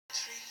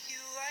Treat you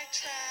like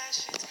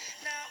trash, it's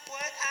not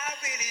what I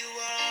really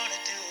wanna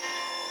do.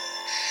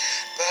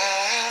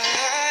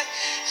 But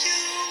you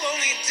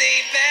only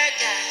date bad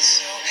guys,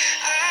 so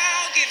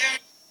I'll give him.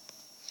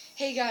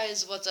 Hey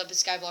guys, what's up?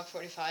 It's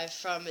Skyblock45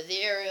 from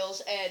the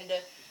Aerials, and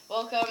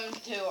welcome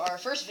to our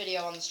first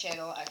video on this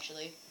channel,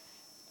 actually.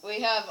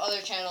 We have other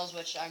channels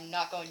which I'm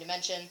not going to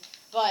mention,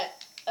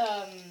 but,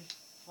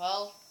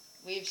 well,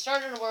 we've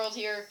started a world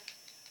here.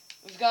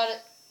 We've got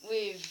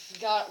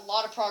a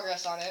lot of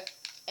progress on it,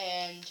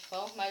 and,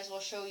 well, might as well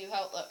show you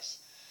how it looks.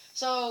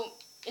 So,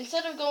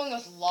 instead of going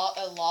with a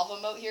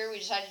lava mode here, we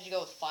decided to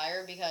go with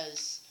fire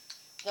because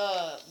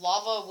the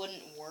lava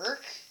wouldn't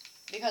work.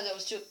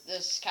 Because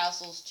this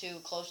castle's too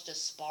close to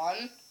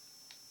spawn.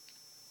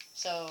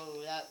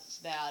 So that's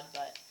bad,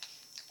 but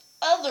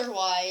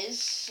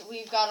otherwise,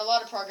 we've got a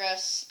lot of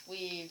progress.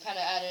 We kind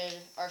of added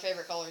our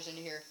favorite colors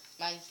into here.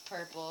 Mine's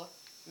purple,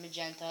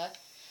 magenta.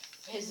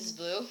 His is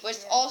blue,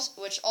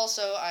 which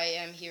also I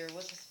am here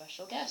with a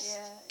special guest.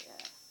 Yeah.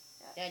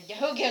 And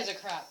who gives a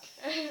crap?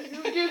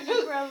 Who gives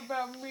a crap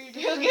about me?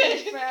 Who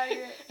gives a crap?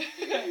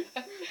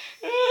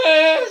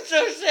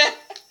 So sad.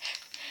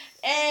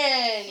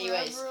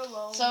 Anyways,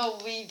 so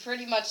we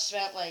pretty much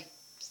spent like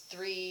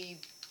 3-4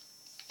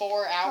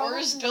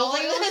 hours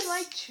building this. It was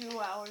like 2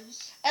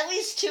 hours. At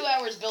least 2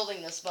 hours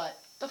building this, but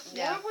the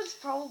floor was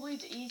probably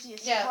the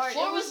easiest part. part. Yeah, the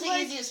floor was the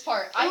easiest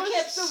part. I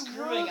kept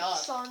screwing up.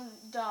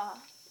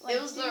 It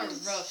was the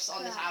roofs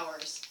on the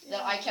towers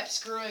that I kept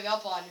screwing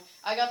up on.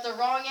 I got the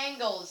wrong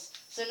angles,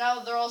 so now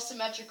they're all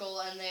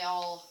symmetrical and they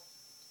all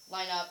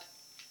line up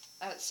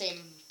at the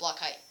same block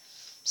height.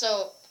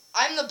 So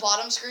I'm the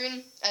bottom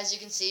screen, as you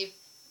can see.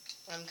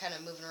 I'm kind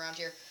of moving around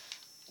here.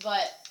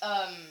 But,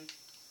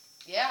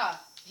 yeah.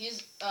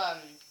 He's,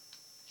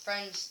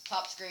 friend's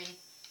top screen.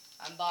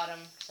 I'm bottom,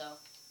 so.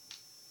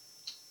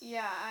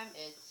 Yeah,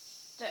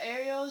 the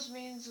aerials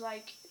means,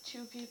 like,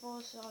 2 people,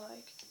 so,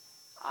 like,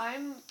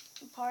 I'm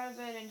part of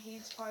it and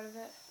he's part of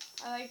it.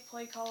 I, like,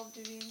 play Call of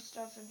Duty and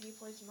stuff, and he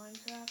plays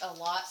Minecraft. A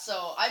lot,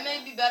 so I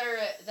may be better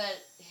than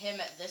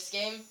him at this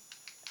game.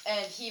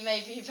 And he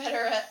may be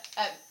better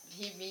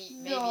he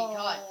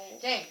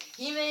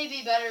may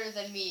be better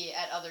than me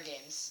at other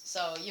games.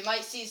 So you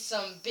might see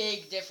some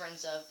big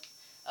difference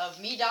of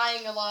me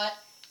dying a lot,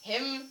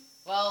 him,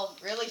 well,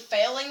 really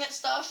failing at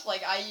stuff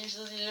like I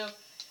usually do.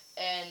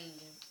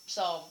 And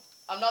so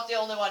I'm not the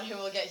only one who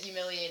will get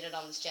humiliated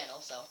on this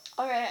channel, so.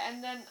 Okay,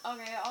 and then,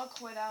 I'll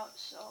quit out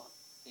so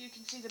you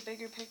can see the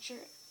bigger picture.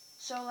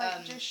 So,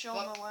 like, just show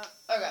them what.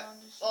 Okay,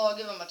 well, I'll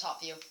give them a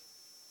top view.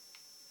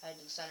 Head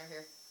to the center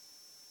here.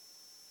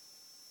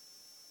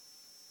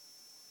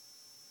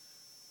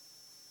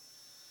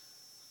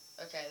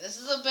 Okay, this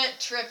is a bit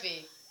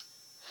trippy.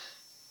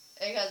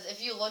 Because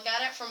if you look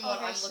at it from what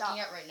I'm looking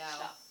at right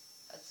now,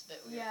 that's a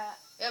bit weird. Yeah.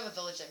 We have a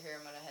village up here.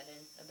 I'm going to head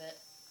in a bit.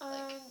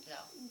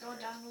 Go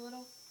down a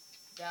little.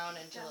 Down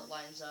until it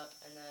lines up,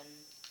 and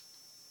then...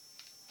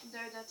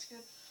 There, that's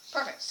good.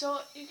 Perfect. So,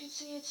 you can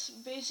see it's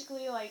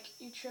basically like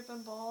you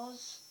tripping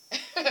balls.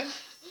 Tripping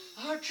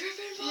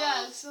balls?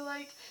 Yeah, so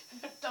like,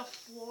 the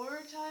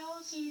floor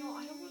tiles... No,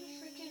 I don't want to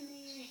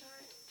freaking...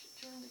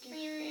 Turn the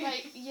game.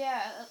 Like,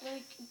 yeah,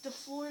 like, the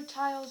floor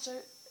tiles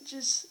are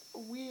just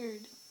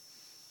weird.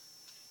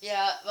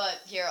 Yeah,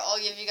 but here, I'll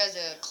give you guys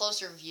a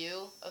closer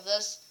view of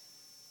this.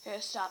 Here,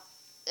 stop.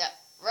 Yeah,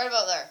 right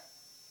about there.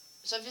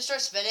 So if you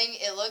start spinning,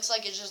 it looks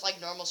like it's just like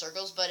normal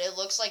circles, but it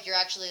looks like you're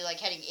actually like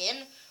heading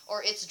in,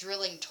 or it's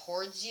drilling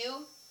towards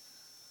you.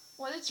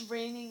 When it's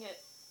raining,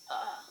 it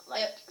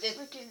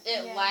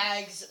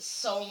lags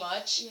so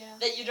much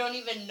that you don't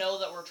even know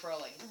that we're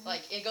twirling.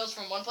 Like, it goes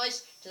from one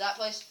place to that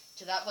place,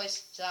 to that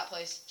place, to that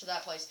place, to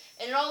that place.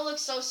 And it all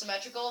looks so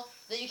symmetrical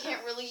that you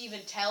can't really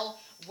even tell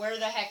where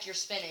the heck you're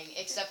spinning,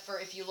 except for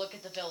if you look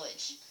at the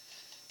village.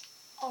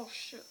 Oh,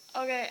 shoot.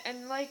 Okay,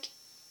 and like,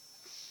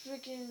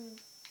 freaking,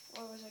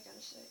 what was I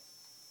gonna say?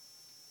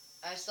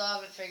 I still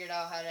haven't figured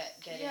out how to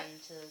get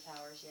into the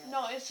towers yet.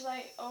 No, it's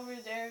like over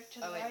there to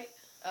the right.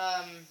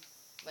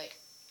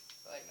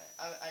 Wait a minute.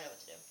 I know what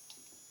to do.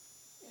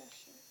 Yeah,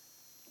 sure.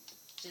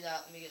 Do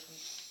that. Let me get some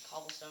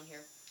cobblestone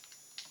here.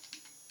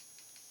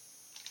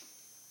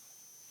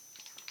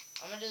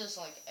 I'm gonna do this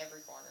in like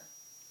every corner.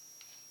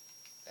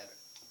 Better.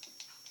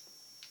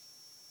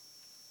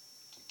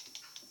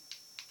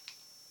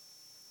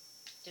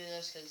 Do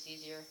this because it's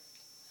easier.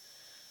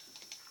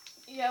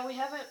 Yeah, we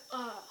haven't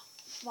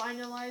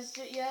finalized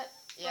it yet.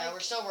 Yeah, like, we're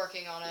still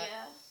working on it.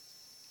 Yeah.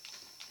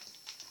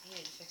 I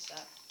need to fix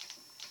that.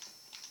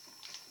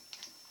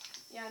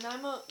 Yeah, and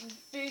I'm a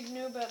big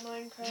noob at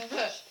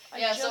Minecraft. I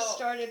just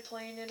started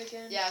playing it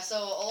again. Yeah, so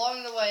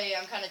along the way,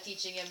 I'm kind of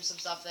teaching him some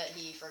stuff that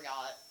he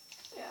forgot.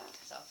 Yeah.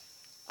 So.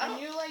 I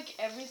knew like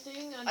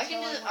everything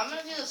until I'm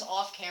gonna do this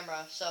off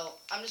camera, so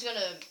I'm just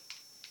gonna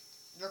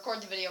record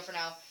the video for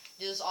now.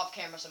 Do this off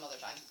camera some other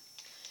time.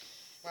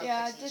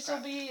 Yeah, this will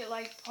be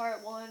like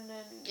part 1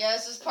 and. Yeah,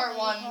 this is part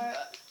 1.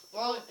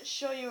 We'll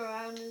show you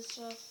around and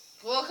stuff.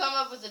 We'll come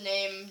up with a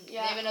name,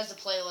 name it as a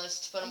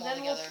playlist, put them all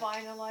together. Then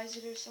we'll finalize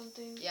it or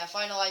something. Yeah,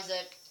 finalize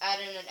it, add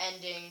in an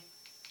ending,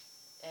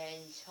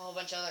 and a whole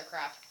bunch of other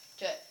crap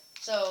to it.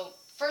 So,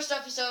 first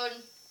episode,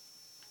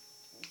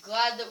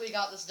 glad that we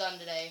got this done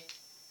today.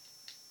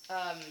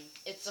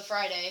 It's a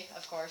Friday,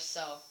 of course,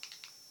 so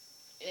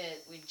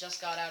we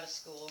just got out of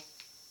school,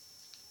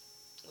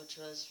 which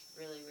was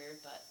really weird,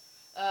 but,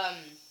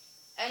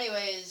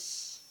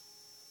 anyways,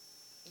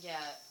 yeah,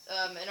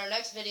 in our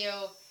next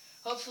video,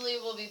 hopefully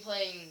we'll be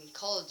playing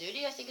Call of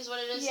Duty, I think is what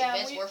it is,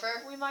 Advanced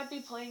Warfare. We might be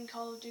playing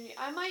Call of Duty.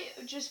 I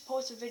might just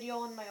post a video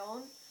on my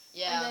own.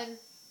 Yeah. And then,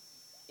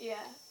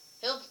 yeah.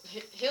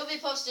 He'll be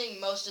posting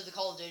most of the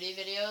Call of Duty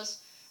videos.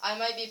 I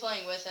might be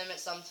playing with him at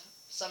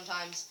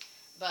sometimes,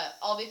 but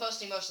I'll be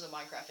posting most of the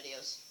Minecraft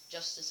videos,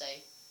 just to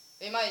say.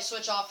 We might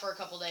switch off for a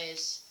couple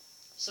days,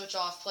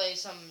 play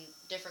some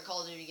different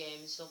Call of Duty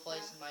games, he'll play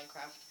some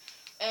Minecraft.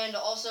 And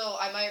also,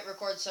 I might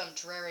record some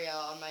Terraria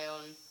on my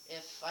own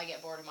if I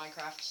get bored of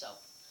Minecraft, so.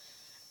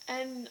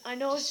 And I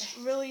know it's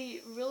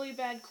really, really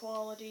bad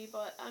quality,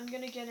 but I'm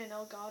gonna get an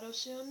Elgato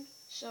soon,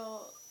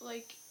 so,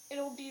 like,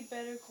 it'll be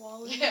better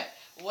quality. Yeah,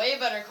 way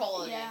better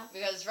quality. Yeah.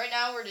 Because right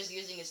now we're just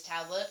using his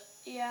tablet,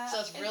 Yeah. so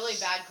it's really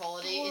bad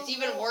quality. horrible. It's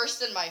even worse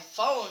than my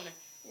phone,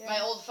 Yeah.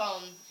 my old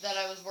phone that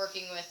I was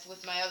working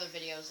with my other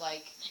videos,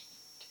 like,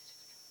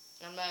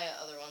 and my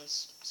other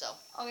ones, so.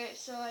 Okay,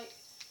 so, like,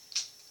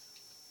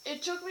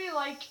 it took me,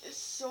 like,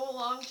 so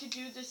long to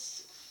do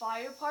this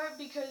fire part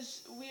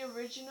because we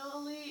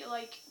originally,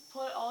 like,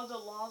 put all the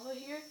lava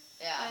here.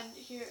 Yeah. And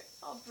here,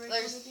 I'll break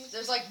one of these.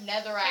 There's like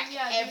netherrack And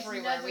yeah, there's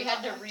everywhere. We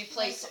had to netherrack,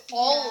 replace like,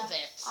 all yeah. of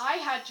it. I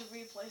had to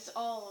replace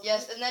all of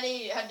Yes, it. and then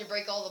he had to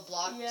break all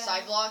the Yeah.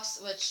 side blocks,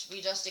 which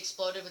we just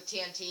exploded with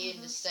TNT and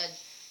Mhm. just said,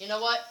 you know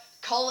what?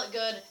 Call it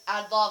good,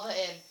 add lava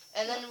in.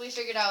 And then we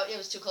figured out it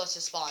was too close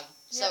to spawn.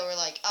 So Yep. we're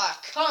like,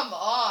 come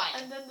on!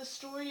 And then the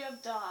story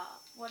of the,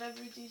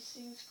 whatever these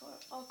things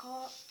I'll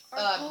call it,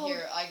 are called.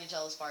 Here, I can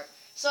tell this part.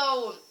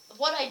 So,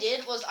 what I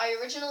did was I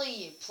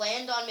originally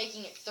planned on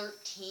making it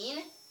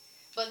 13,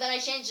 but then I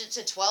changed it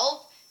to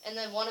 12, and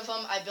then one of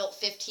them I built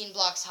 15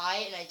 blocks high,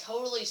 and I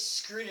totally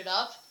screwed it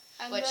up.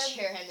 And Which, then,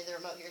 here, hand me the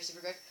remote here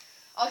super quick.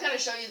 I'll kind of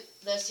show you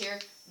this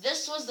here.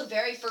 This was the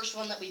very first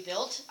one that we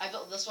built. I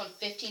built this one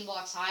 15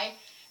 blocks high,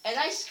 and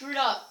I screwed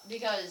up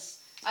because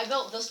I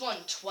built this one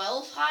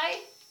 12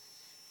 high,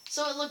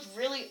 so it looked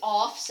really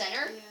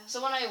off-center. Yeah.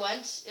 So when I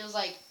went, it was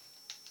like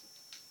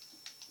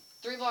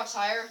 3 blocks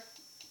higher.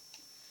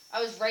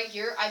 I was right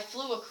here. I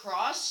flew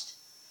across.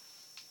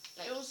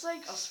 Like, it was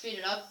like I'll speed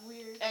it up.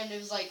 weird. And it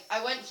was like,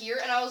 I went here,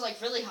 and I was like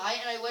really high,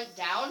 and I went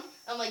down.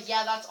 I'm like,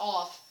 yeah, that's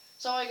off.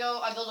 So I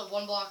build it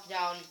 1 block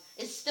down.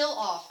 It's still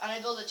off, and I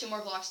build it 2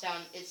 more blocks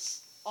down.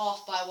 It's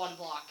off by 1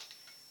 block.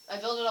 I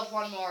build it up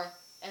 1 more,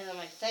 and I'm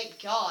like,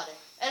 thank God.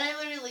 And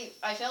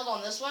I failed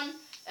on this one,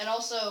 and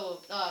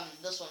also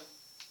this one.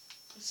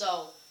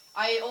 So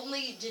I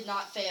only did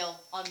not fail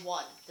on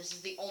 1. This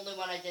is the only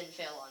one I didn't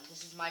fail on.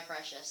 This is my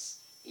precious.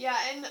 Yeah,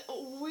 and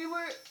we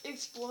were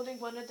exploding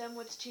one of them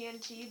with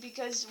TNT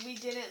because we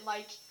didn't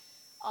like,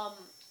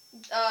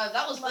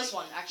 That was like, this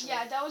one, actually.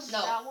 Yeah, that was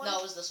that one. No,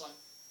 it was this one.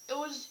 It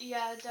was,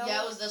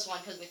 It was this one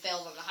because we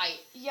failed on the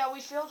height. Yeah,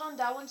 we failed on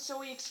that one, so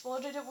we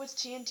exploded it with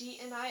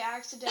TNT, and I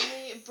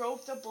accidentally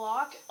broke the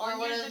block Or under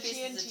one of the the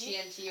pieces TNT,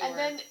 of TNT. and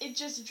then it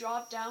just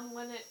dropped down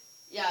when it.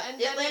 Yeah, and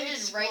it then landed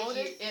it right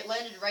here. exploded. It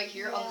landed right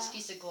here on this Yeah.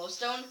 piece of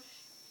glowstone.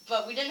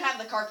 But we didn't have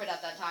the carpet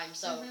at that time,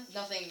 so Mhm.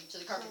 nothing to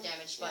the carpet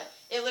damage. yeah. But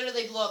it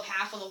literally blew up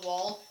half of the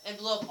wall and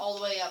blew up all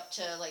the way up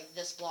to like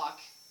this block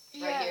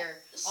right Yeah,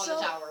 here on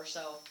the tower.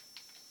 So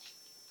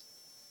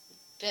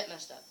bit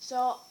messed up.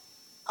 So,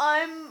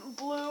 I'm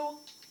blue,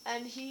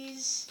 and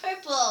he's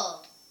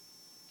Purple.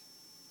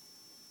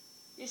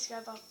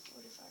 Skyblock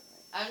 45,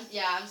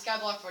 right? I'm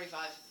Skyblock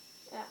 45.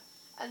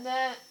 And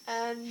then,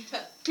 and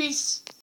peace.